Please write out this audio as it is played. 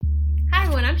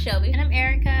I'm Shelby. And I'm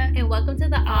Erica. And welcome to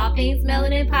the All Things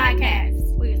Melanin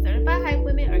Podcast, where your certified hype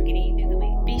women are getting you through the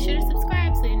week. Be sure to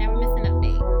subscribe so you never miss an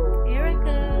update.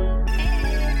 Erica.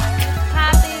 Hey. What's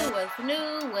poppin'? What's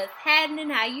new? What's happening?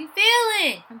 How you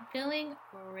feeling? I'm feeling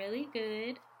really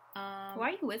good. Why are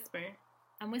you whispering?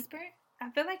 I'm whispering? I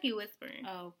feel like you whispering.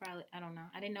 Oh, probably. I don't know.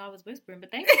 I didn't know I was whispering, but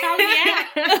thanks for calling me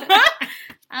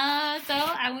out. So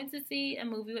I went to see a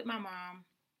movie with my mom.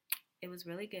 It was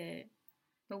really good.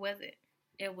 What was it?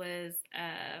 It was,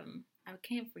 I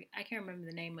can't remember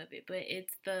the name of it, but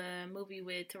it's the movie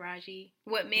with Taraji.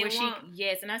 What Men Want?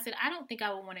 Yes, and I said, I don't think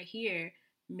I would want to hear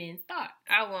men's thoughts.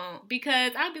 I won't.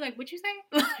 Because I'd be like, what you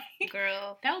say?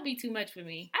 Girl. That would be too much for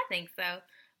me. I think so.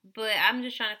 But I'm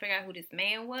just trying to figure out who this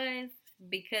man was.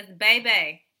 Because,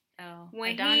 baby,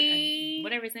 when he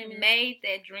whatever his name is, made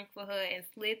that drink for her and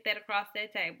slid that across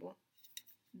that table,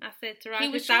 I said, Taraji, he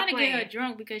was stop trying to playing. get her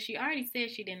drunk because she already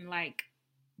said she didn't like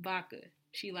vodka.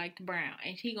 She liked brown.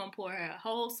 And he gonna pour her a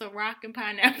whole Ciroc and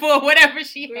pineapple or whatever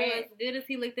she Girl, had. as good as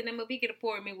he looked at him up, he could have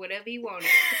poured me whatever he wanted.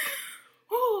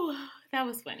 Whew, that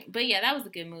was funny. But yeah, that was a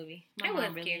good movie. My It mom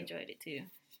was really cute. enjoyed it too.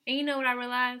 And you know what I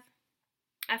realized?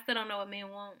 I still don't know what men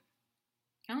want.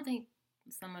 I don't think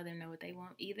some of them know what they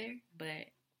want either, but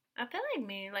I feel like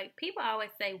men, like, people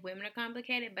always say women are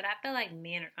complicated, but I feel like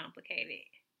men are complicated.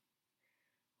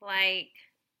 Like,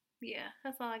 yeah,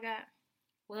 that's all I got.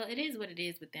 well, it is what it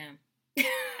is with them.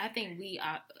 I think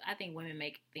women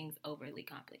make things overly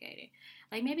complicated.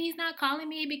 Like, maybe he's not calling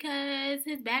me because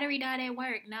his battery died at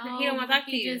work. No, He don't want to talk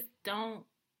to you.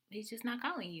 He's just not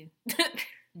calling you.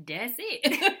 That's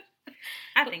it.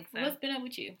 I think so. What's been up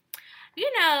with you?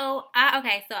 You know,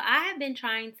 so I have been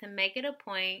trying to make it a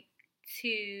point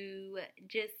to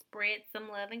just spread some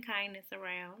love and kindness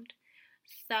around.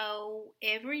 So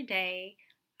every day,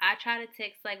 I try to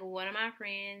text like one of my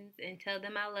friends and tell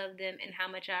them I love them and how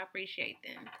much I appreciate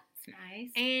them. It's nice.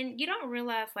 And you don't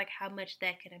realize like how much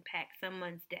that can impact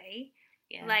someone's day.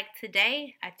 Yeah. Like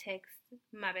today, I text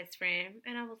my best friend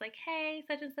and I was like, hey,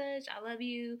 such and such, I love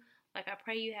you. Like, I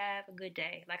pray you have a good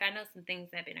day. Like, I know some things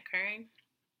have been occurring.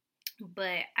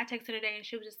 But I texted her today and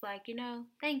she was just like,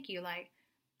 thank you. Like,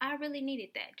 I really needed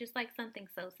that. Just like something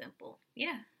so simple.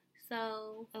 Yeah.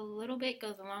 So A little bit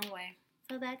goes a long way.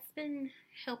 So that's been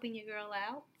helping your girl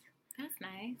out. That's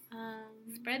nice.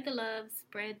 Spread the love,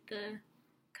 spread the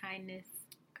kindness.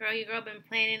 Girl, your girl been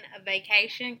planning a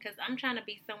vacation because I'm trying to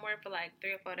be somewhere for like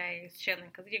 3 or 4 days chilling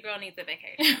because your girl needs a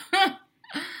vacation. I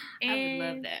would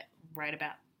love that right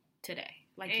about today,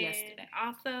 like yesterday.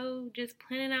 Also, just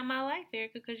planning out my life,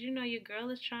 Erica, because your girl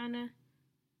is trying to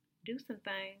do some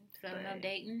things. So no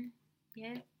dating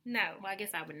yet? No. Well, I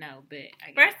guess I would know, but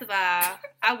I guess. First of all,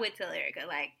 I would tell Erica,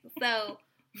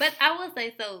 but I will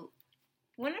say, so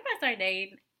whenever I start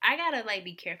dating, I gotta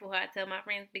be careful how I tell my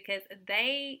friends because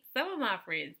some of my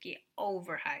friends get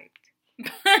overhyped.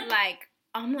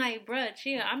 I'm like, bruh,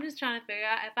 chill. I'm just trying to figure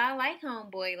out if I like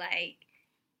homeboy,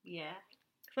 yeah.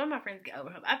 Some of my friends get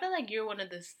overhyped. I feel like you're one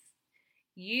of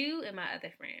you and my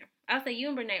other friend. I'll say you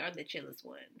and Brene are the chillest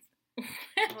ones.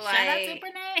 Shout out to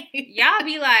Brene. Y'all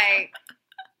be like,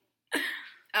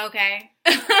 okay.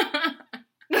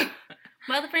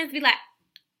 My other friends be like,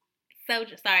 so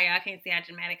sorry, y'all can't see how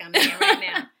dramatic I'm being right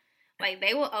now.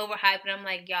 They will overhype, and I'm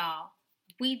like, y'all,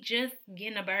 we just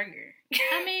getting a burger.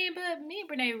 I mean, but me and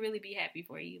Brene really be happy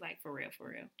for you, for real.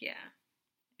 Yeah.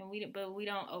 And we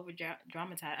don't over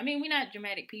dramatize. I mean, we're not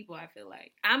dramatic people, I feel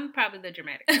like. I'm probably the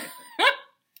dramatic person.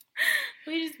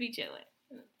 We just be chilling.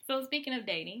 So speaking of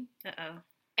dating. Uh-oh.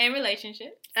 And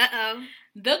relationships. Uh-oh.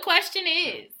 The question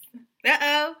is.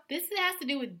 Uh-oh. This has to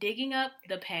do with digging up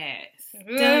the past.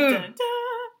 Dun, dun, dun.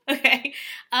 Okay.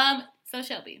 So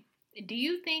Shelby, do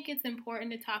you think it's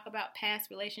important to talk about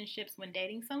past relationships when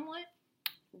dating someone?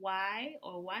 Why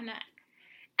or why not?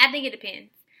 I think it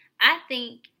depends. I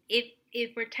think if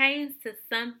it pertains to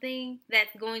something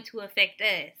that's going to affect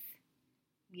us,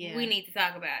 we need to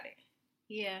talk about it.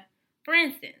 Yeah. For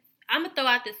instance, I'm going to throw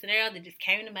out this scenario that just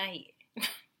came to my head.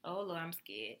 Oh, Lord, I'm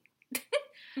scared.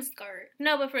 I'm scared.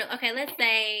 No, but for real. Okay, let's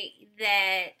say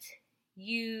that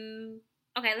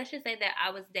let's just say that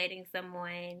I was dating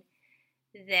someone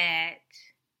that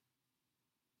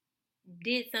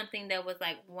did something that was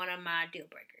one of my deal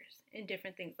breakers and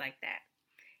different things like that.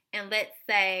 And let's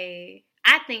say,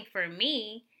 I think for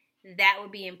me, that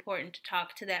would be important to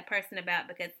talk to that person about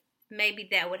because maybe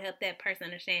that would help that person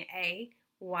understand, A,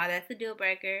 why that's a deal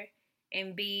breaker,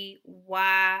 and B,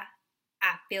 why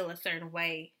I feel a certain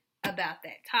way about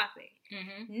that topic.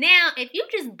 Mm-hmm. Now, if you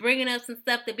just bringing up some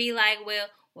stuff to be like, well,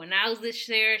 when I was with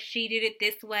Sarah, she did it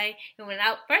this way. And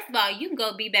first of all, you can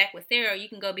go be back with Sarah or you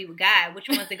can go be with God. Which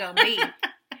one's it going to be?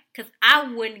 because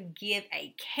I wouldn't give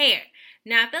a care.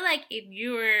 Now, I feel like if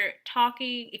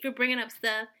you're bringing up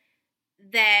stuff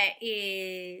that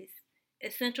is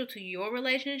essential to your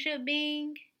relationship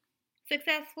being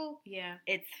successful, Yeah.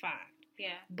 it's fine.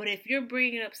 Yeah. But if you're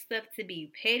bringing up stuff to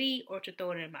be petty or to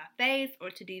throw it in my face or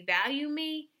to devalue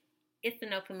me, it's a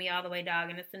no for me all the way, dog,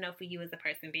 and it's a no for you as a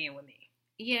person being with me.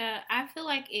 Yeah, I feel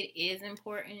like it is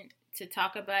important to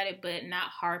talk about it, but not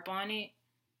harp on it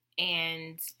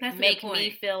and make me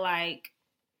feel like,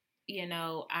 you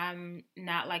know, I'm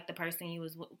not like the person you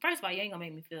was. First of all, you ain't gonna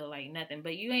make me feel like nothing,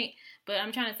 but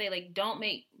I'm trying to say, like, don't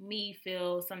make me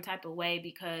feel some type of way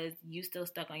because you still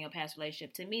stuck on your past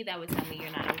relationship. To me, that would tell me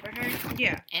you're not over her.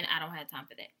 Yeah. And I don't have time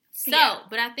for that. So,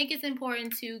 but I think it's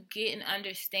important to get an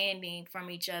understanding from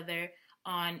each other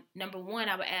on, number one,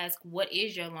 I would ask, what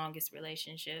is your longest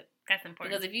relationship? That's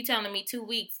important. Because if you telling me 2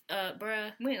 weeks,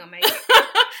 bruh. We ain't gonna make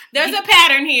it. There's a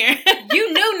pattern here.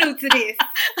 You new to this.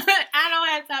 I don't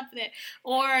have time for that.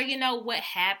 Or, you know, what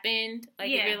happened. Like,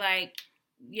 if you're like,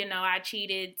 you know, I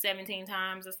cheated 17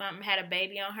 times or something, had a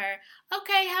baby on her.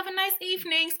 Okay, have a nice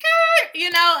evening. Skirt!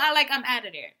 You know, I'm out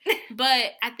of there.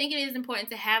 But I think it is important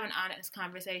to have an honest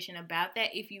conversation about that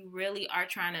if you really are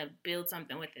trying to build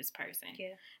something with this person.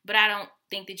 Yeah. But I don't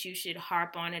think that you should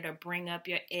harp on it or bring up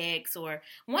your ex. Or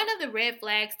one of the red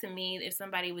flags to me, if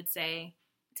somebody would say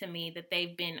to me that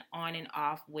they've been on and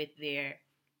off with their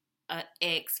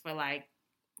ex for like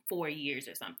 4 years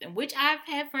or something, which I've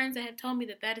had friends that have told me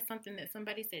that is something that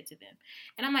somebody said to them.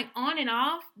 And I'm like, on and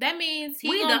off? That means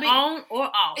we either on or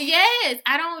off. Yes.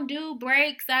 I don't do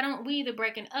breaks. We either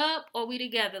breaking up or we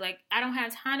together. Like, I don't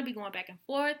have time to be going back and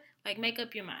forth. Like, make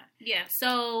up your mind. Yeah.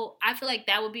 So I feel like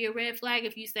that would be a red flag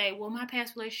if you say, well, my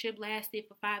past relationship lasted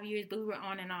for 5 years, but we were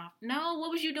on and off. No,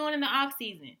 what was you doing in the off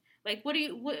season? Like,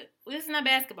 this is not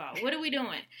basketball. What are we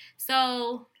doing?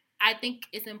 So I think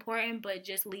it's important, but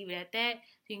just leave it at that.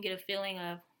 So you can get a feeling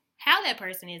of how that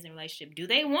person is in a relationship. Do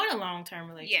they want a long-term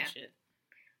relationship?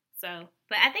 So,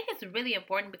 but I think it's really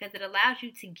important because it allows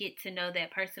you to get to know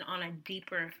that person on a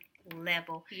deeper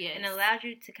level. Yes. And allows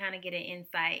you to kind of get an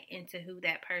insight into who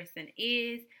that person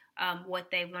is, what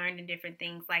they've learned and different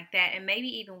things like that, and maybe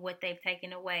even what they've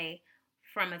taken away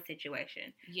from a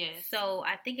situation. Yes. So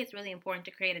I think it's really important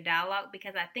to create a dialogue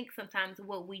because I think sometimes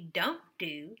what we don't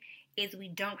do is we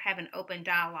don't have an open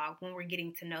dialogue when we're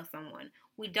getting to know someone.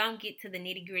 We don't get to the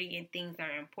nitty gritty and things that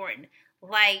are important.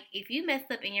 Like, if you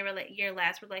messed up in your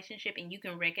last relationship and you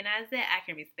can recognize that, I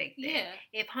can respect that. Yeah.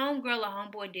 If homegirl or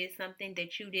homeboy did something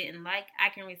that you didn't like, I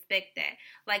can respect that.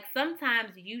 Like,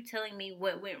 sometimes you telling me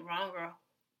what went wrong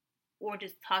or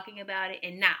just talking about it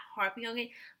and not harping on it,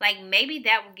 like, maybe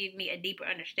that will give me a deeper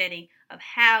understanding of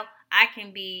how I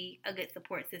can be a good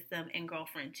support system and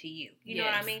girlfriend to you. You know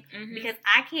what I mean? Mm-hmm. Because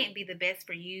I can't be the best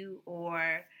for you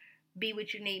or be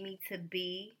what you need me to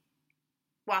be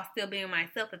while still being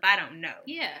myself if I don't know.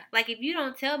 Yeah. Like, if you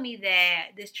don't tell me that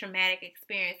this traumatic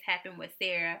experience happened with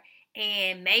Sarah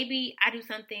and maybe I do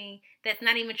something that's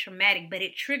not even traumatic, but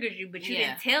it triggers you, but you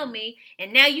didn't tell me,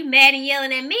 and now you mad and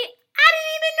yelling at me, I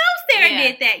didn't even know Sarah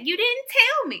did that. You didn't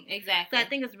tell me. Exactly. So I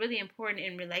think it's really important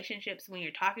in relationships when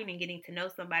you're talking and getting to know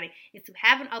somebody is to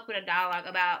have an open dialogue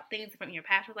about things from your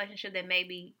past relationship that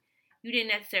maybe you didn't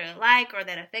necessarily like or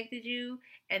that affected you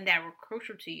and that were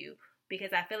crucial to you.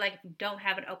 Because I feel like if you don't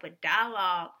have an open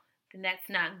dialogue, then that's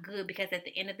not good. Because at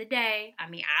the end of the day, I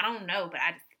mean, I don't know, but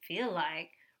I just feel like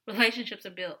relationships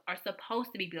are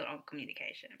supposed to be built on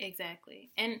communication. Exactly.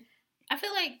 And I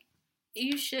feel like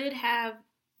you should have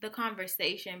the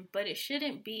conversation, but it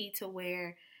shouldn't be to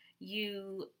where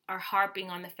you are harping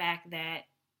on the fact that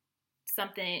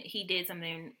he did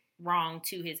something wrong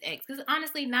to his ex. Because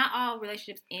honestly, not all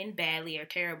relationships end badly or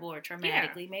terrible or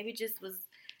traumatically. Maybe it just was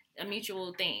a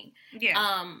mutual thing.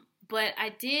 Yeah. But I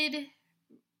do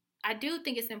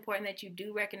think it's important that you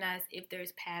do recognize if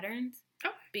there's patterns. Oh.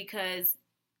 Because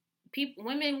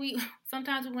women,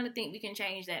 sometimes we want to think we can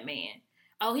change that man.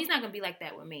 Oh, he's not going to be like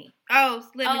that with me. Oh,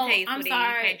 let me tell you, I'm sweetie,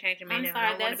 sorry. You can't change a man that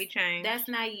don't want to be changed. That's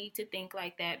naive to think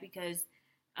like that because,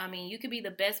 I mean, you could be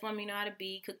the best woman you know how to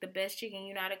be, cook the best chicken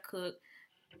you know how to cook,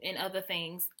 and other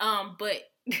things. But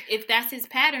if that's his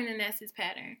pattern, then that's his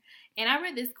pattern. And I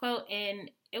read this quote, and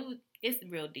it's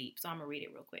real deep, so I'm going to read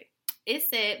it real quick. It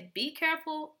said, be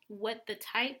careful what the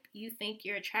type you think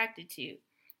you're attracted to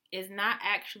is not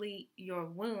actually your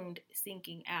wound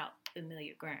sinking out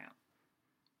familiar ground.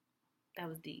 That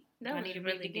was deep. That was I need to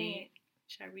really read it again. deep.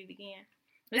 Should I read it again?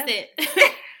 That's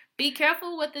it. Be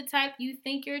careful what the type you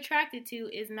think you're attracted to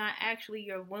is not actually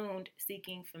your wound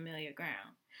seeking familiar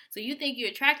ground. So you think you're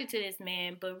attracted to this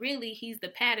man, but really he's the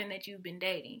pattern that you've been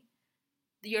dating.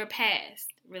 Your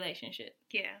past relationship.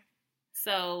 Yeah.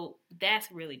 So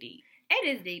that's really deep. It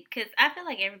is deep because I feel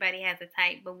like everybody has a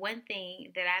type, but one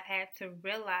thing that I've had to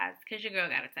realize, because your girl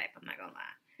got a type, I'm not gonna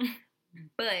lie,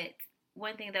 but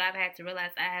one thing that I've had to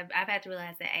realize, I've had to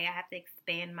realize that A, I have to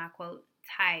expand my quote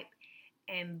type,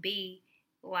 and B,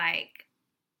 like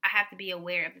I have to be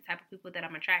aware of the type of people that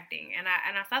I'm attracting. And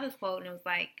I saw this quote and it was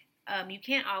like, you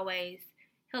can't always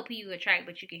help who you attract,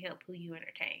 but you can help who you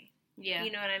entertain. Yeah.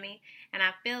 You know what I mean? And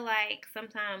I feel like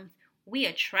sometimes we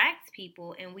attract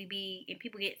people and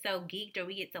people get so geeked or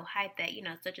we get so hyped that,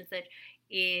 such and such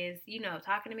is,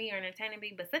 talking to me or entertaining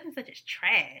me, but such and such is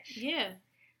trash. Yeah.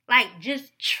 Like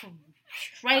just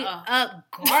straight up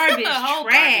garbage trash.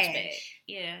 Garbage bag.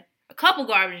 Yeah. A couple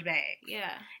garbage bags.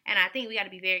 Yeah. And I think we got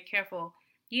to be very careful,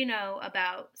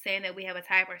 about saying that we have a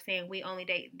type or saying we only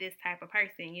date this type of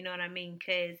person. You know what I mean?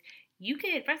 Because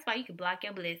first of all, you could block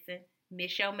your blessing,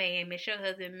 miss your man, miss your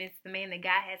husband, miss the man that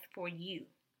God has for you.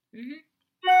 Mm-hmm.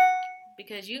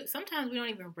 Because sometimes we don't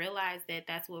even realize that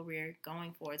that's what we're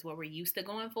going for. It's what we're used to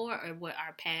going for or what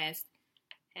our past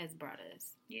has brought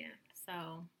us. Yeah.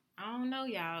 So, I don't know,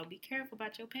 y'all. Be careful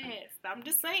about your past. I'm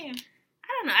just saying. I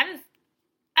don't know.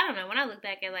 I don't know. When I look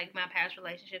back at, like, my past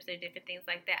relationships or different things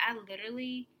like that, I don't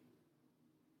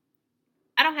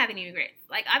have any regrets.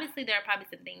 Like, obviously, there are probably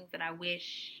some things that I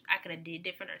wish I could have did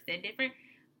different or said different.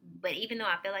 But even though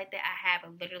I feel like that, I have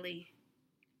literally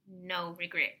no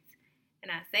regrets. And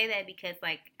I say that because,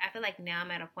 like, I feel like now I'm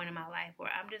at a point in my life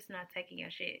where I'm just not taking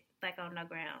your shit, like, on no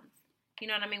grounds. You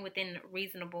know what I mean? Within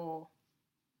reasonable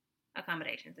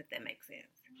accommodations, if that makes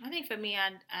sense. I think for me,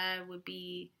 I would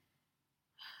be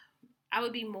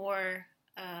more,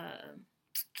 I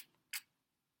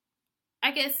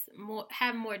guess,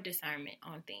 have more discernment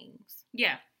on things.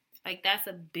 Yeah. Like, that's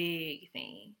a big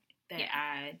thing that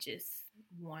I just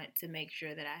want to make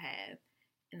sure that I have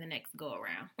in the next go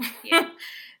around. Yeah.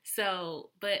 So,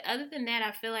 but other than that,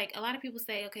 I feel like a lot of people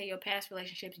say, okay, your past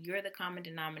relationships, you're the common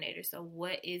denominator. So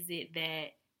what is it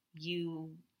that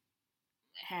you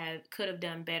could have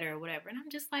done better or whatever? And I'm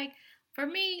just like, for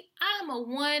me, I'm a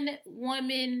one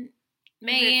woman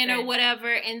man or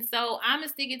whatever. And so I'm going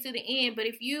to stick it to the end. But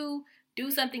if you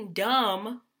do something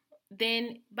dumb,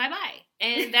 then bye-bye.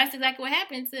 And that's exactly what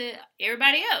happened to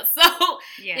everybody else. So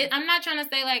I'm not trying to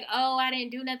say like, oh, I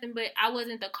didn't do nothing, but I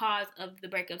wasn't the cause of the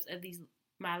breakups of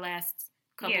my last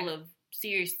couple of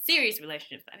serious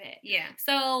relationships I've had. Yeah.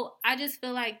 So I just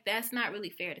feel like that's not really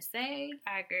fair to say.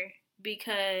 I agree.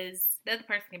 Because the other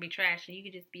person can be trash and you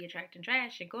could just be attracting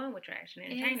trash and going with trash and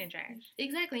entertaining trash.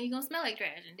 Exactly. And you're going to smell like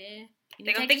trash and then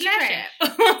they're going to think you're trash.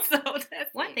 So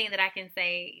that's one thing that I can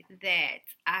say that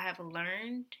I have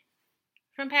learned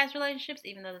from past relationships,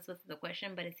 even though this was the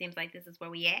question, but it seems like this is where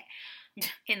we at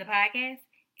in the podcast,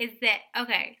 is that,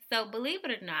 okay, so believe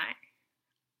it or not,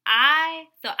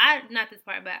 not this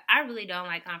part, but I really don't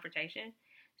like confrontation.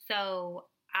 So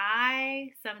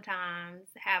I sometimes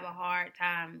have a hard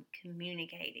time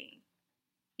communicating,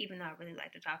 even though I really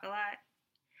like to talk a lot.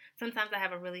 Sometimes I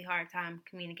have a really hard time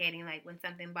communicating, like when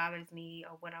something bothers me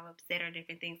or when I'm upset or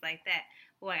different things like that.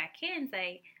 But what I can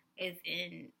say is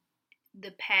in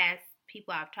the past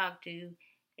people I've talked to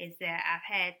is that I've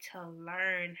had to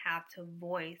learn how to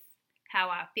voice how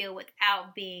I feel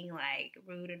without being like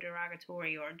rude or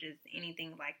derogatory or just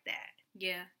anything like that.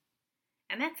 Yeah.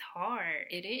 And that's hard.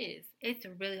 It is. It's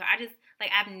really hard.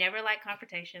 I've never liked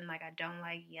confrontation. Like, I don't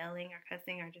like yelling or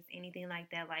cussing or just anything like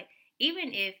that. Like,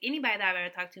 even if anybody that I've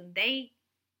ever talked to, they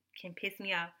can piss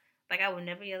me off. Like, I will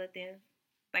never yell at them.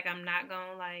 Like, I'm not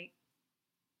going to, like,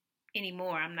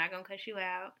 anymore. I'm not going to cuss you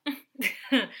out.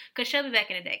 Because Shelby back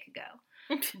in the day could go.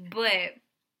 But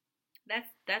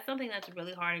that's something that's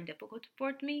really hard and difficult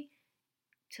for me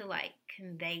to, like,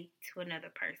 convey to another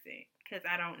person. Because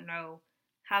I don't know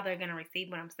how they're going to receive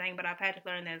what I'm saying. But I've had to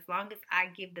learn that as long as I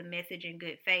give the message in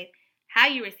good faith, how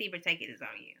you receive or take it is on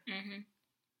you. Mm-hmm.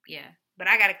 Yeah. But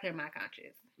I got to clear my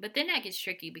conscience. But then that gets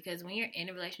tricky because when you're in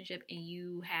a relationship and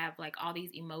you have, like, all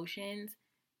these emotions,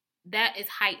 that is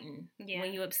heightened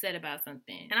when you're upset about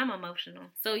something. And I'm emotional.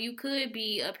 So you could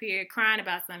be up here crying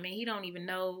about something. He don't even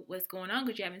know what's going on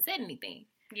because you haven't said anything.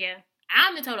 Yeah.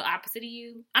 I'm the total opposite of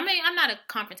you. I mean, I'm not a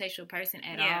confrontational person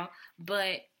at all.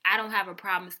 But I don't have a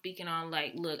problem speaking on,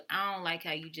 like, look, I don't like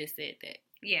how you just said that.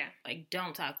 Yeah. Like,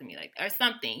 don't talk to me like that. Or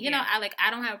something. You know, I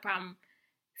don't have a problem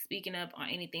speaking up on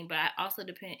anything. But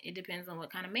it depends on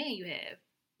what kind of man you have.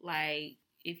 Like,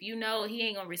 if you know he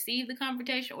ain't going to receive the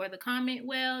confrontation or the comment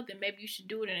well, then maybe you should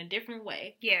do it in a different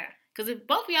way. Yeah. Because if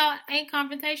both of y'all ain't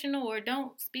confrontational or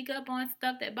don't speak up on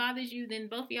stuff that bothers you, then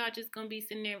both of y'all just going to be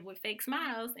sitting there with fake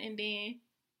smiles and then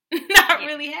not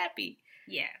really happy.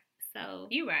 Yeah. So.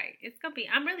 You're right. It's going to be,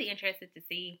 I'm really interested to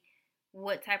see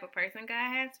what type of person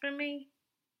God has for me,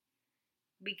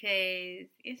 because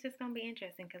it's just gonna be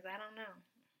interesting. Because I don't know,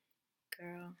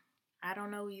 girl. I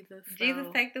don't know either. So. Jesus,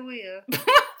 take the wheel.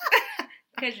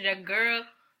 Because the girl,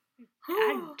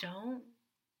 I don't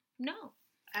know.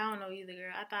 I don't know either,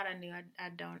 girl. I thought I knew. I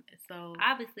don't. So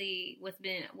obviously,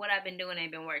 what I've been doing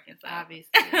ain't been working. So obviously,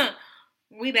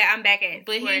 I'm back at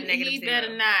but he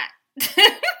better not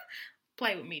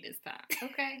play with me this time.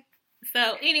 Okay.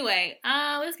 So anyway,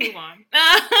 let's move on.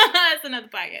 That's another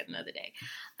podcast, another day.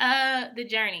 The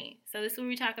journey. So this is where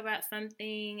we talk about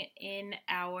something in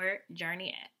our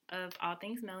journey of all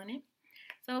things melanin.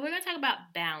 So we're gonna talk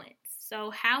about balance. So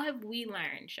how have we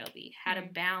learned, Shelby, how to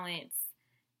balance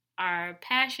our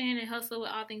passion and hustle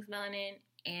with all things melanin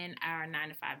and our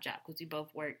 9-to-5 job? Because we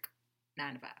both work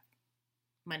 9 to 5,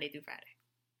 Monday through Friday.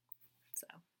 So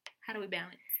how do we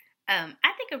balance?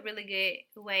 I think a really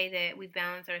good way that we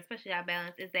balance, or especially our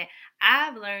balance, is that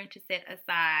I've learned to set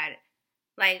aside,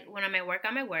 like when I'm at work,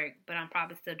 but I'm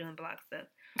probably still doing blog stuff.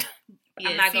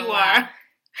 Yes, I'm not gonna you lie. are.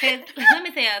 Because let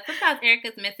me tell you, sometimes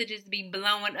Erica's messages be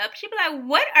blowing up. She be like,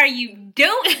 "What are you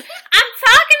doing?" I'm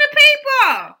talking to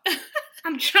people.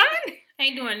 I'm trying.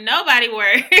 Ain't doing nobody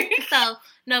work. So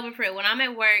no, but for real, when I'm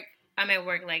at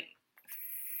work like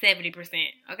 70%.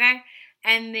 Okay.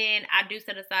 And then I do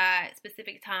set aside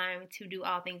specific time to do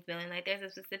all things billing. Like there's a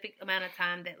specific amount of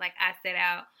time that like I set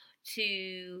out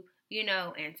to,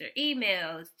 answer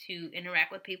emails, to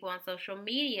interact with people on social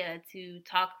media, to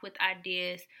talk with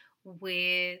ideas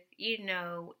with,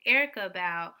 Erica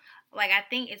about. Like I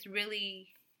think it's really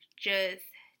just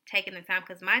taking the time,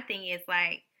 because my thing is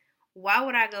like, why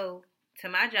would I go to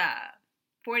my job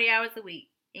 40 hours a week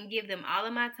and give them all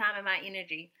of my time and my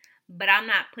energy, but I'm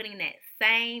not putting that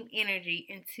same energy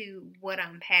into what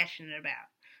I'm passionate about?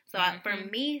 So for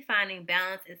me, finding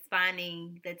balance is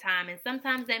finding the time. And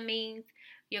sometimes that means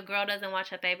your girl doesn't watch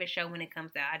her favorite show when it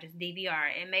comes out. I just DVR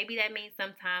it. And maybe that means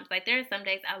sometimes, like there are some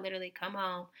days I literally come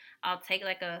home, I'll take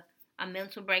like a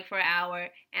mental break for an hour,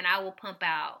 and I will pump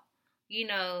out,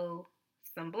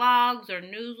 some blogs or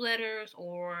newsletters,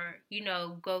 or,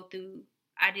 go through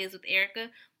ideas with Erica.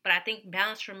 But I think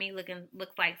balance for me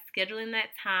looks like scheduling that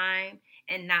time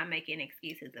and not making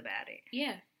excuses about it.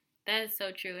 Yeah, that is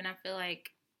so true. And I feel like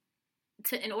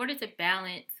in order to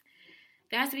balance,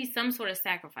 there has to be some sort of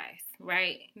sacrifice,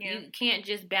 right? Yeah. You can't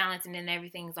just balance and then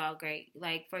everything's all great.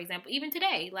 Like, for example, even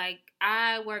today, like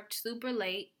I worked super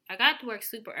late. I got to work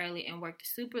super early and worked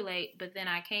super late, but then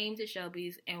I came to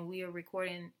Shelby's and we are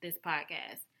recording this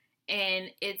podcast.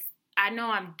 And I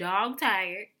know I'm dog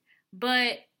tired,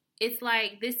 but it's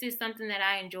like, this is something that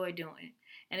I enjoy doing.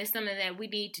 And it's something that we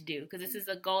need to do because this is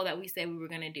a goal that we said we were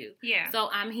going to do. Yeah. So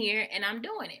I'm here and I'm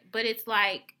doing it. But it's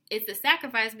like, it's a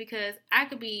sacrifice because I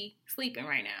could be sleeping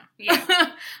right now.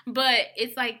 Yeah. But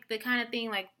it's like the kind of thing,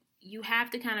 like, you have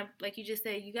to kind of, like you just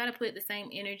said, you got to put the same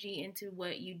energy into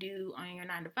what you do on your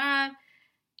 9 to 5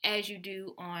 as you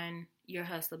do on your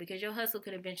hustle, because your hustle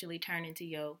could eventually turn into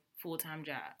your full-time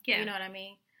job. Yeah. You know what I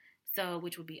mean? So,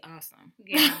 which would be awesome.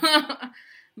 Yeah.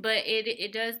 But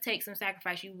it does take some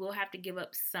sacrifice. You will have to give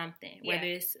up something, whether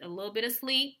it's a little bit of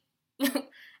sleep.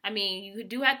 I mean, you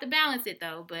do have to balance it,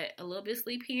 though, but a little bit of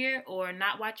sleep here, or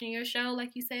not watching your show,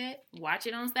 like you said. Watch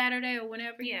it on Saturday or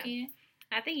whenever you can.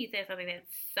 I think you said something that's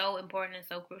so important and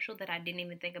so crucial that I didn't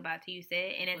even think about till you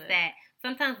said, and it's that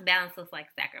sometimes balance looks like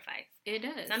sacrifice. It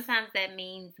does. Sometimes that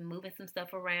means moving some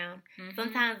stuff around. Mm-hmm.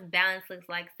 Sometimes balance looks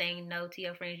like saying no to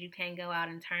your friends. You can't go out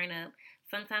and turn up.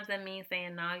 Sometimes that means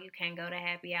saying no, you can't go to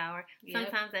happy hour. Yep.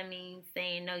 Sometimes that means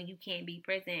saying no, you can't be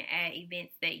present at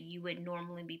events that you would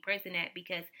normally be present at,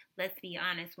 because let's be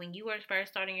honest, when you were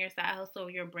first starting your side hustle or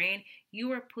your brand, you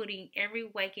were putting every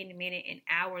waking minute and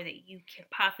hour that you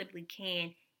possibly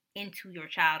can into your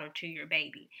child or to your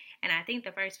baby. And I think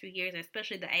the first few years,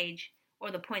 especially the age or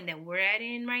the point that we're at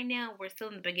in right now, we're still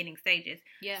in the beginning stages.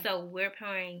 Yeah. So we're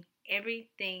pouring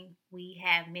everything we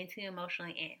have mentally,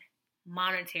 emotionally, and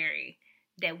monetary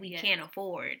that we can't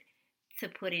afford to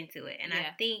put into it. And I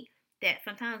think that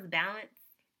sometimes balance,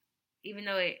 even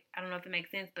though I don't know if it makes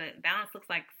sense, but balance looks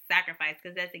like sacrifice,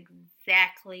 because that's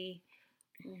exactly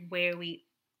where we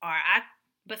are.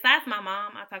 Besides my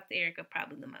mom, I talk to Erica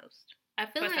probably the most. I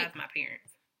feel besides my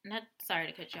parents. Not sorry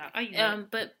to cut you off. Oh, you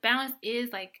but balance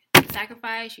is like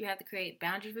sacrifice. You have to create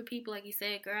boundaries with people. Like you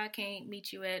said, girl, I can't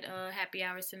meet you at happy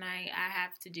hours tonight. I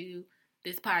have to do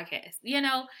this podcast.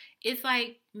 It's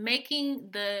like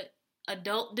making the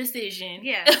adult decision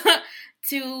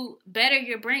to better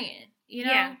your brand. You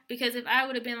know, because if I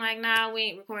would have been like, nah, we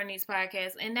ain't recording these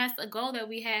podcasts, and that's a goal that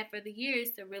we had for the years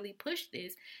to really push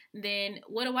this, then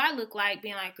what do I look like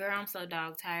being like, girl, I'm so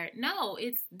dog tired? No,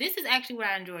 this is actually what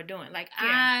I enjoy doing. Like,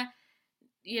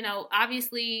 you know,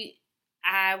 obviously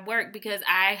I work because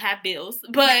I have bills,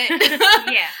 but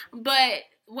but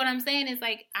what I'm saying is,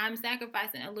 like, I'm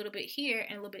sacrificing a little bit here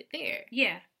and a little bit there.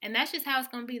 Yeah. And that's just how it's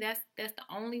going to be. That's the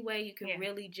only way you can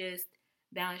really just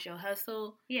balance your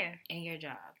hustle and your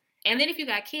job. And then if you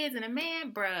got kids and a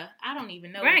man, bruh, I don't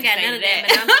even know. I ain't got none of that,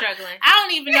 but I'm struggling. I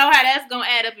don't even know how that's going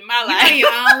to add up in my life. You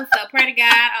on your own, so pray to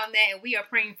God on that, and we are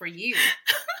praying for you.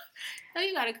 So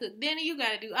you got to cook dinner. You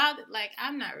got to do all that. Like, I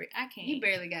can't. You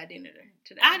barely got dinner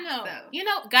today. I know. So. You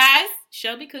know, guys,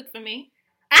 Shelby cooked for me.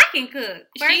 I can cook.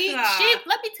 First of all.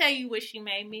 Let me tell you what she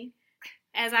made me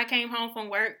as I came home from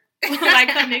work. Like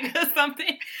a nigga or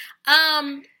something.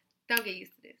 Don't get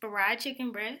used to this. Fried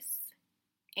chicken breasts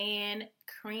and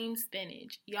cream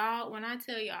spinach. Y'all, when I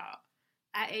tell y'all,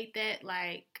 I ate that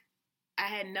like I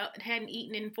hadn't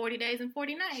eaten in 40 days and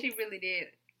 40 nights. She really did.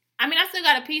 I mean, I still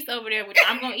got a piece over there, which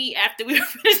I'm going to eat after we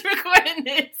finish recording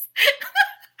this.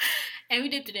 And we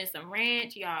dipped it in some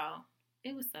ranch, y'all.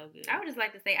 It was so good. I would just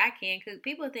like to say I can cook.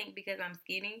 People think because I'm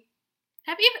skinny.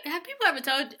 Have people ever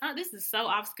told you, this is so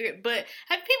off script, but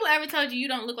have people ever told you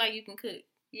don't look like you can cook?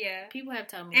 Yeah. People have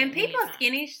told me and people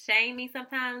skinny shame me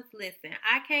sometimes. Listen,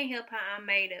 I can't help how I'm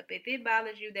made up. If it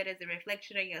bothers you, that is a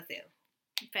reflection of yourself.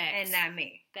 Facts. And not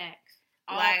me. Facts.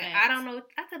 Facts. I don't know.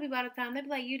 I tell people all the time, they be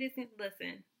like, you just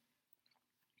listen.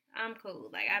 I'm cool.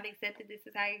 Like, I've accepted this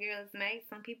is how your girl is made.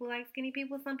 Some people like skinny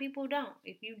people, some people don't.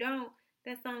 If you don't,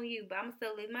 that's on you. But I'm going to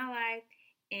still live my life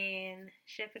and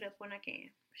chef it up when I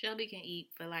can. Shelby can eat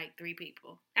for like 3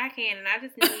 people. I can, and I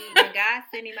just need, when God's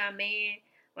sending my man,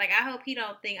 like, I hope he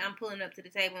don't think I'm pulling up to the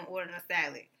table and ordering a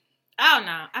salad. Oh,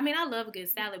 no. I mean, I love a good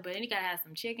salad, but then you got to have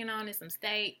some chicken on it, some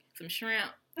steak, some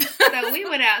shrimp. So we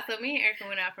went out. So me and Erica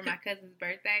went out for my cousin's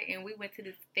birthday, and we went to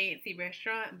this fancy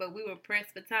restaurant, but we were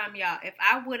pressed for time, y'all. If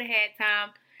I would have had time,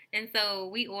 and so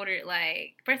we ordered,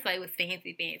 like, first of all, it was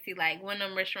fancy, like one of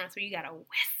them restaurants where you got to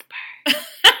whisper.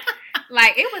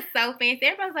 Like, it was so fancy.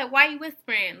 Everybody's like, why you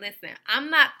whispering? Listen, I'm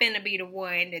not finna be the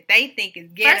one that they think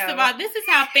is ghetto. First of all, this is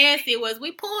how fancy it was.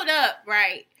 We pulled up,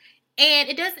 right? And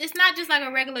it's not just like a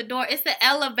regular door. It's an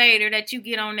elevator that you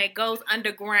get on that goes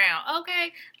underground.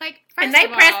 Okay? Like, and they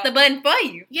press the button for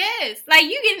you. Yes. Like,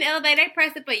 you get in the elevator, they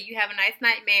press it for you. You have a nice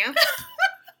night, ma'am.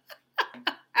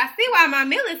 I see why my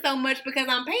meal is so much, because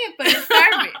I'm paying for the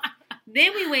service.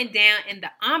 Then we went down, and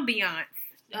the ambiance.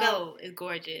 Oh, it's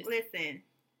gorgeous. Listen,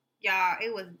 y'all,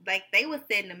 it was like they was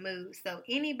setting the mood. So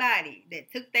anybody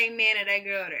that took their man or their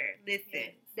girl there,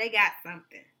 listen, they got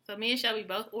something. So me and Shelby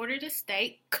both ordered a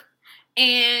steak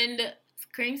and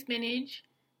cream spinach.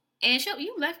 And Shelby,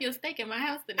 you left your steak in my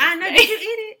house the next I know. day. Did you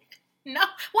eat it? No,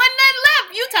 wasn't nothing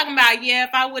left. You talking about, yeah,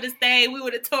 if I would have stayed, we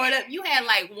would have tore it up. You had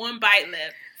like 1 bite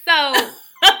left. So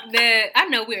I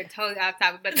know we're totally off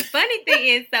topic, but the funny thing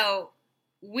is, so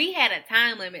we had a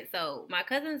time limit. So my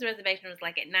cousin's reservation was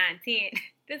like at 9:10.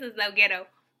 This is so ghetto.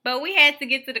 But we had to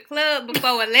get to the club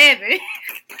before 11.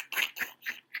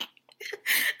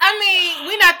 I mean,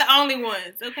 we're not the only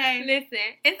ones, okay? Listen.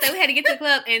 And so we had to get to the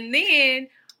club. And then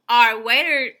our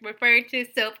waiter referred to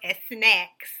himself as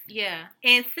Snacks. Yeah.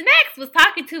 And Snacks was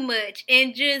talking too much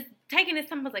and just taking his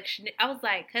time. I was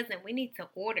like, cousin, we need to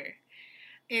order.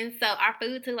 And so our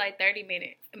food took like 30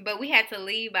 minutes. But we had to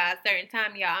leave by a certain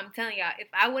time, y'all. I'm telling y'all, if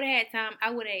I would have had time,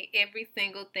 I would have ate every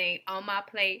single thing on my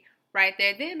plate right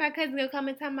there. Then my cousin gonna come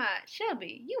and tell me,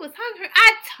 Shelby, you was hungry.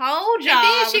 I told y'all. And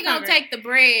then she gonna take the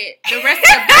bread, the rest of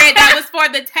the bread that was for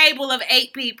the table of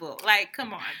 8 people. Like,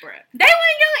 come on, bruh. They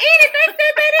wasn't gonna eat it. They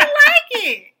said they didn't like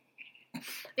it.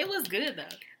 It was good,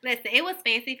 though. Listen, it was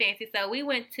fancy. So we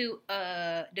went to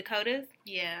Dakota's.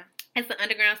 Yeah. It's an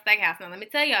underground steakhouse. Now, let me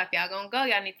tell y'all, if y'all gonna go,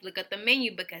 y'all need to look up the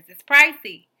menu because it's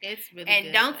pricey. It's really and good.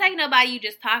 And don't take nobody you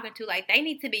just talking to. Like, they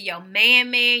need to be your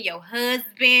man, your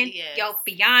husband, your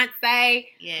fiance.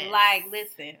 Yes. Like,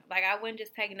 listen, like, I wouldn't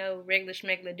just take no regular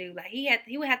schmegular dude. Like,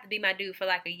 he would have to be my dude for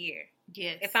like a year.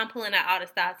 Yes. If I'm pulling out all the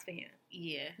stops for him.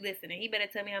 Yeah. Listen, and he better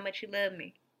tell me how much he loved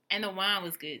me. And the wine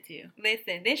was good, too.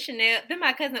 Listen, then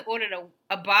my cousin ordered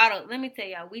a bottle. Let me tell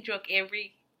y'all, we drank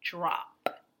every drop.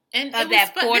 And of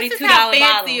that $42 this is how fancy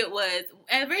bottle. It was.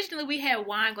 Originally, we had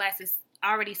wine glasses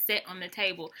already set on the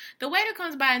table. The waiter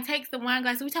comes by and takes the wine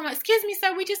glass. We talking about, excuse me,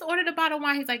 sir, we just ordered a bottle of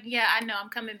wine. He's like, yeah, I know. I'm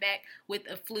coming back with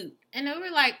a flute. And then we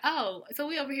were like, oh. So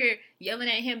we over here yelling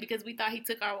at him because we thought he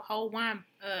took our whole wine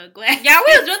glass. Y'all,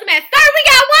 we was just mad. Sir, we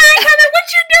got wine coming. What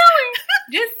you doing?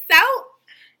 Just soap.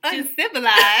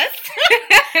 uncivilized.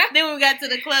 Then when we got to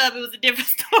the club, it was a different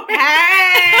story.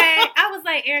 Hey, I was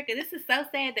like, Erica, this is so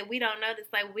sad that we don't know this.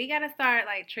 Like, we gotta start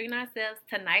like treating ourselves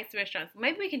to nice restaurants.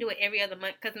 Maybe we can do it every other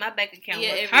month because my bank account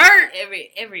was hurt.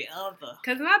 Every other.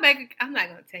 Because my bank, I'm not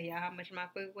gonna tell y'all how much my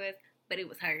food was, but it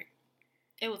was hurt.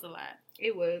 It was a lot.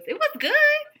 It was good.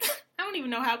 I don't even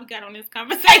know how we got on this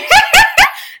conversation.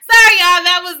 Sorry, y'all.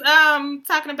 That was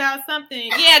talking about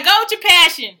something. Yeah, go with your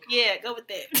passion. Yeah, go with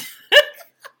that.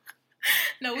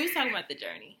 No, we was talking about the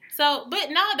journey. So,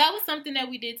 but no, that was something that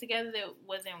we did together that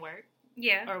wasn't work.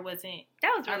 Yeah. Or wasn't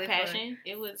that was really our passion. Fun.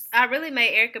 It was. I really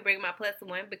made Erica bring my plus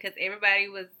one because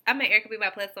I made Erica be my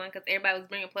plus one because everybody was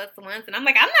bringing plus ones. And I'm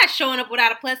like, I'm not showing up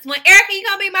without a plus one. Erica, you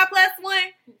gonna be my plus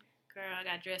one? Girl, I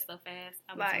got dressed so fast.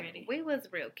 I was like, ready. We was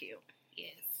real cute.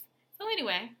 Yes. So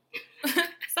anyway,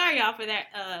 sorry y'all for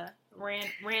that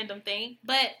random thing.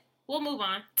 But we'll move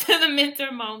on to the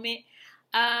mentor moment.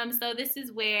 So this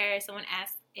is where someone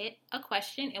asks it a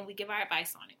question and we give our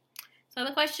advice on it. So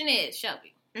the question is,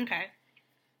 Shelby. Okay.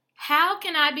 How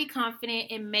can I be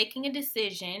confident in making a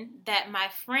decision that my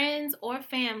friends or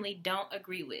family don't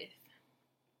agree with?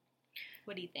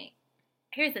 What do you think?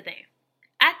 Here's the thing.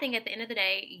 I think at the end of the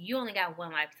day, you only got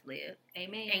one life to live.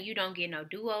 Amen. And you don't get no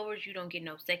do-overs. You don't get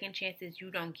no second chances.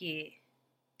 You don't get...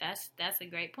 That's a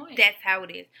great point. That's how it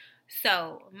is.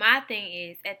 So, my thing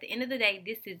is, at the end of the day,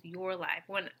 this is your life.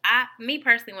 Me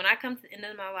personally, when I come to the end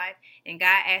of my life and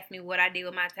God asks me what I did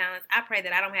with my talents, I pray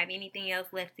that I don't have anything else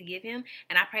left to give him.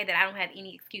 And I pray that I don't have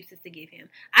any excuses to give him.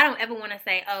 I don't ever want to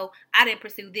say, oh, I didn't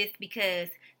pursue this because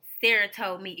Sarah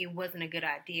told me it wasn't a good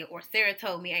idea. Or Sarah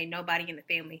told me ain't nobody in the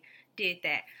family did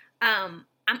that. I'm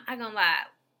not gonna lie.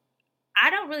 I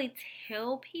don't really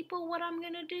tell people what I'm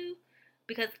gonna do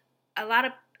because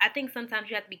I think sometimes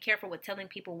you have to be careful with telling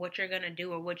people what you're going to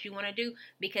do or what you want to do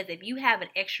because if you have an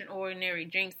extraordinary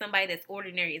dream, somebody that's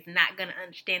ordinary is not going to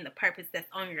understand the purpose that's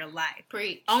on your life.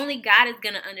 Preach. Only God is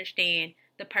going to understand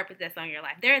the purpose that's on your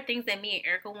life. There are things that me and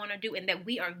Erica want to do and that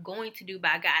we are going to do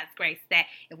by God's grace that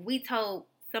if we told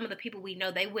some of the people we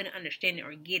know, they wouldn't understand it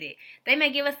or get it. They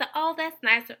may give us the, oh, that's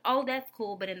nice or oh, that's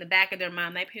cool, but in the back of their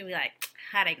mind, they probably be like,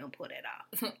 how they going to pull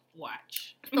that off?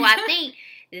 Watch. So I think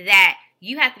that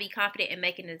you have to be confident in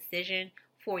making a decision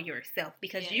for yourself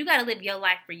because you got to live your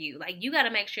life for you. Like, you got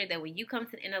to make sure that when you come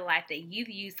to the end of life that you've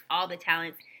used all the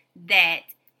talents that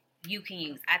you can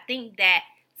use. I think that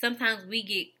sometimes we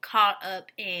get caught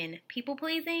up in people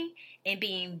pleasing and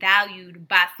being valued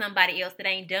by somebody else that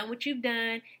ain't done what you've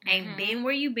done, ain't been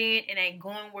where you've been, and ain't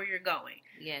going where you're going.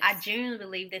 Yes. I genuinely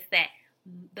believe this, that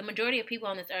the majority of people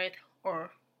on this earth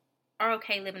are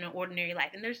okay living an ordinary life.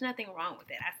 And there's nothing wrong with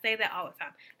that. I say that all the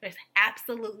time. There's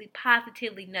absolutely,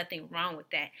 positively nothing wrong with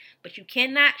that. But you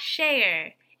cannot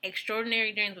share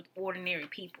extraordinary dreams with ordinary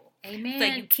people. Amen. So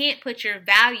you can't put your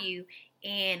value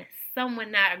in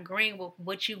someone not agreeing with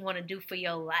what you want to do for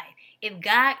your life. If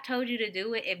God told you to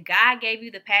do it, if God gave you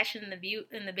the passion and the view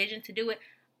and the vision to do it,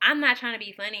 I'm not trying to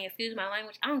be funny, excuse my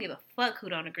language. I don't give a fuck who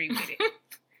don't agree with it.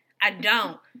 I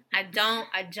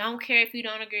don't care if you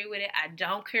don't agree with it. I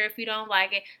don't care if you don't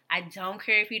like it. I don't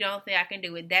care if you don't think I can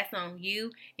do it. That's on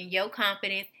you and your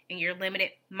confidence and your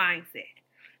limited mindset.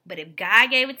 But if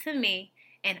God gave it to me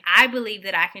and I believe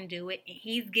that I can do it and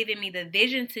he's given me the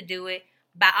vision to do it,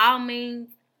 by all means,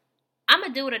 I'm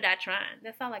going to do it or die trying.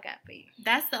 That's all I got for you.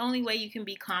 That's the only way you can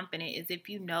be confident is if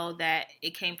you know that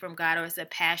it came from God or it's a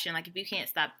passion. Like if you can't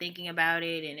stop thinking about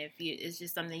it and if it's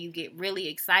just something you get really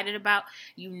excited about,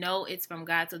 you know it's from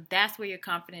God. So that's where your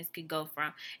confidence could go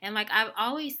from. And like I've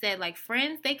always said, like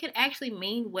friends, they could actually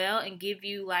mean well and give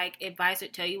you like advice or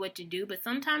tell you what to do. But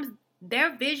sometimes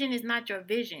their vision is not your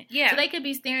vision. Yeah. So they could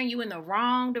be steering you in the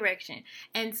wrong direction.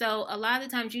 And so a lot of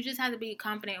the times you just have to be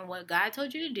confident in what God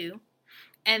told you to do.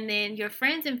 And then your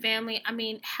friends and family, I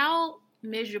mean, how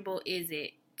miserable is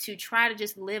it to try to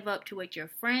just live up to what your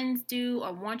friends do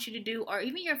or want you to do, or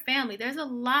even your family? There's a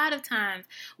lot of times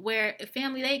where a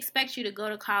family, they expect you to go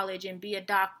to college and be a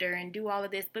doctor and do all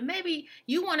of this, but maybe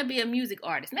you want to be a music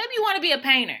artist. Maybe you want to be a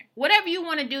painter. Whatever you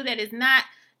want to do that is not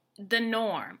the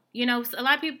norm. You know, so a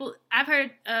lot of people, I've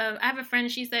heard, I have a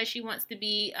friend, she says she wants to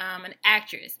be an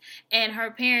actress, and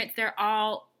her parents, they're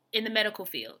all in the medical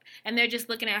field, and they're just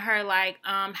looking at her like,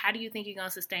 how do you think you're going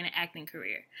to sustain an acting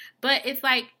career? But it's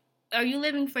like, are you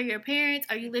living for your parents?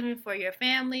 Are you living for your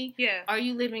family? Yeah. Are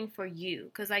you living for you?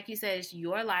 Because like you said, it's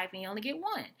your life and you only get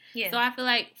one. Yeah. So I feel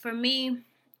like for me,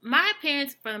 my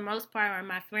parents, for the most part, or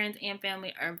my friends and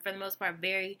family are for the most part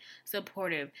very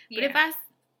supportive. Yeah. But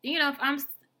if I'm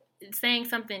saying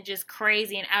something just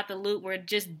crazy and out the loop where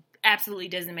just absolutely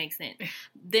doesn't make sense.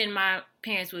 Then my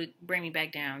parents would bring me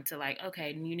back down to like,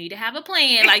 okay, you need to have a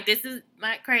plan. Like, this is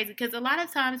not crazy. Because a lot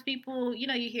of times people, you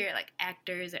hear like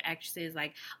actors or actresses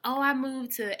like, oh, I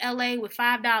moved to LA with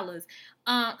 $5.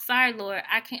 Sorry, Lord,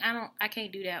 I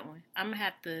can't do that one. I'm gonna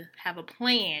have to have a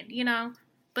plan,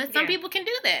 But some people can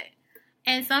do that.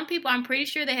 And some people, I'm pretty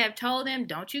sure they have told them,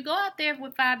 don't you go out there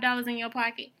with $5 in your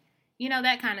pocket.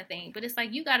 That kind of thing. But it's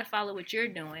like, you got to follow what you're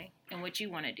doing and what you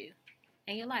want to do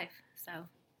in your life. So,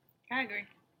 I agree.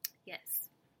 Yes.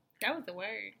 That was the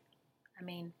word. I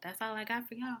mean, that's all I got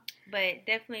for y'all. But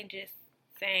definitely just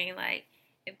saying, like,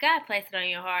 if God placed it on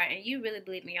your heart and you really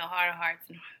believe in your heart of hearts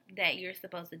that you're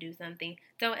supposed to do something,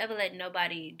 don't ever let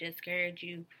nobody discourage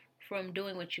you from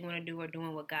doing what you want to do or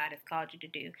doing what God has called you to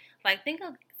do. Like, think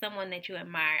of someone that you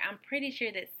admire. I'm pretty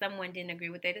sure that someone didn't agree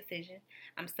with their decision.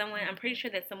 I'm pretty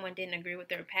sure that someone didn't agree with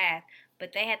their path,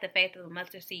 but they had the faith of a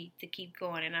mustard seed to keep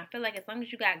going. And I feel like as long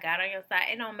as you got God on your side,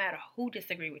 it don't matter who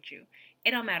disagree with you.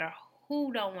 It don't matter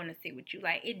who don't want to sit with you.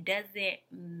 Like, it doesn't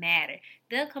matter.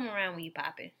 They'll come around when you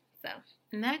pop it. So,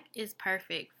 and that is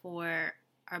perfect for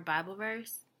our Bible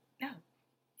verse. No.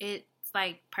 It's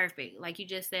like perfect. Like you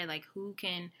just said, like, who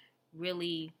can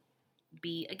really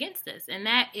be against us? And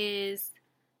that is,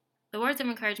 the words of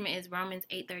encouragement is Romans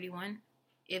 8:31.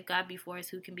 If God be for us,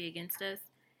 who can be against us?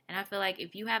 And I feel like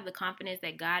if you have the confidence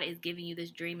that God is giving you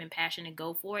this dream and passion to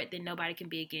go for it, then nobody can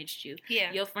be against you.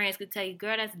 Yeah. Your friends could tell you,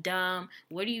 girl, that's dumb.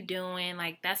 What are you doing?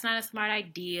 Like, that's not a smart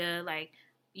idea. Like,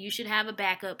 you should have a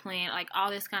backup plan. Like,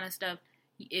 all this kind of stuff.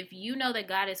 If you know that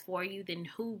God is for you, then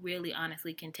who really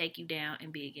honestly can take you down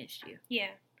and be against you?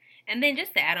 Yeah. And then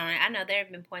just to add on it, I know there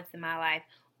have been points in my life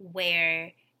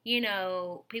where,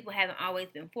 people haven't always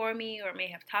been for me or may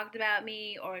have talked about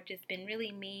me or just been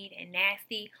really mean and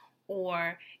nasty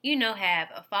or, have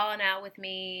a fallen out with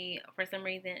me for some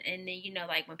reason. And then,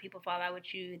 like when people fall out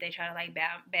with you, they try to like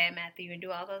bad mouth you and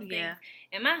do all those things.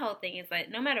 And my whole thing is like,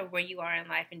 no matter where you are in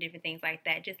life and different things like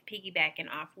that, just piggybacking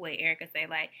off what Erica say,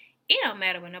 like, it don't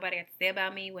matter what nobody has to say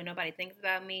about me, what nobody thinks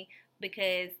about me.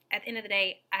 Because at the end of the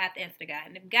day, I have to answer to God.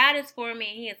 And if God is for me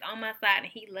and He is on my side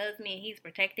and He loves me and He's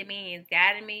protecting me and He's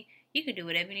guiding me, you can do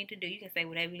whatever you need to do. You can say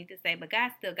whatever you need to say. But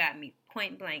God still got me,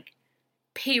 point blank.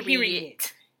 Period.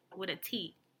 With a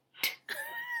T.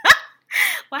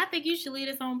 Well, I think you should lead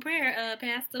us on prayer,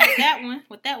 Pastor, with that one,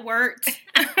 with that word.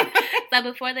 So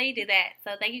before they do that,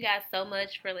 so thank you guys so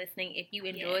much for listening. If you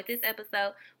enjoyed this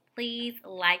episode, please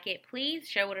like it. Please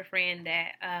share with a friend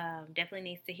that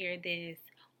definitely needs to hear this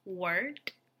word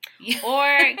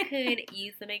or could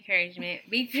use some encouragement.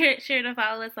 Be sure to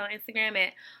follow us on Instagram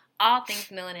at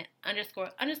allthingsmelanin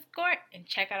 _ and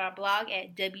check out our blog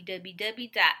at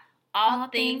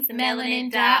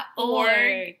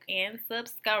www.allthingsmelanin.org and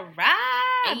subscribe.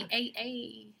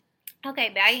 Okay,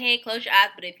 bow your head, close your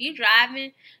eyes, but if you're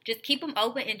driving, just keep them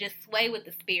open and just sway with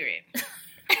the spirit.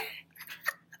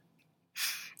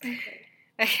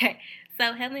 Okay.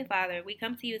 So, Heavenly Father, we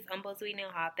come to you as humble as we know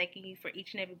how, thanking you for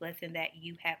each and every blessing that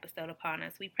you have bestowed upon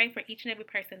us. We pray for each and every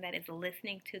person that is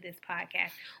listening to this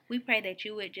podcast. We pray that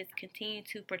you would just continue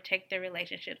to protect their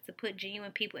relationships, to put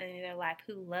genuine people in their life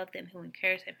who love them, who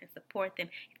encourage them, and support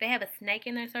them. If they have a snake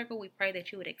in their circle, we pray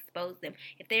that you would expose them.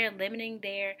 If they are limiting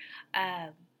their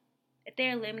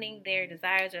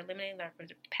desires or limiting their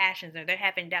passions or they're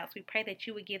having doubts, we pray that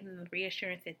you would give them the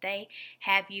reassurance that they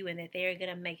have you and that they're going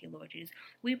to make it, Lord Jesus.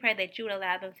 We pray that you would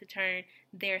allow them to turn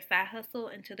their side hustle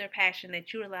into their passion,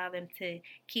 that you would allow them to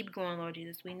keep going, Lord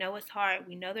Jesus. We know it's hard.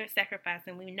 We know they're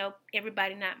sacrificing. We know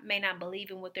everybody may not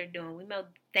believe in what they're doing. We know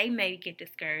they may get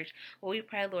discouraged. But we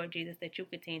pray, Lord Jesus, that you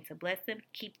continue to bless them,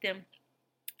 keep them,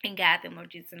 and guide them, Lord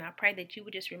Jesus. And I pray that you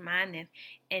would just remind them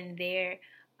in their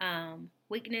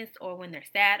weakness or when they're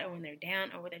sad or when they're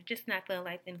down or when they're just not feeling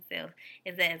like themselves,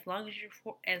 is that as long as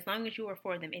you are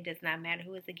for them, it does not matter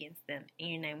who is against them. In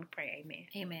your name we pray. Amen.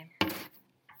 Amen.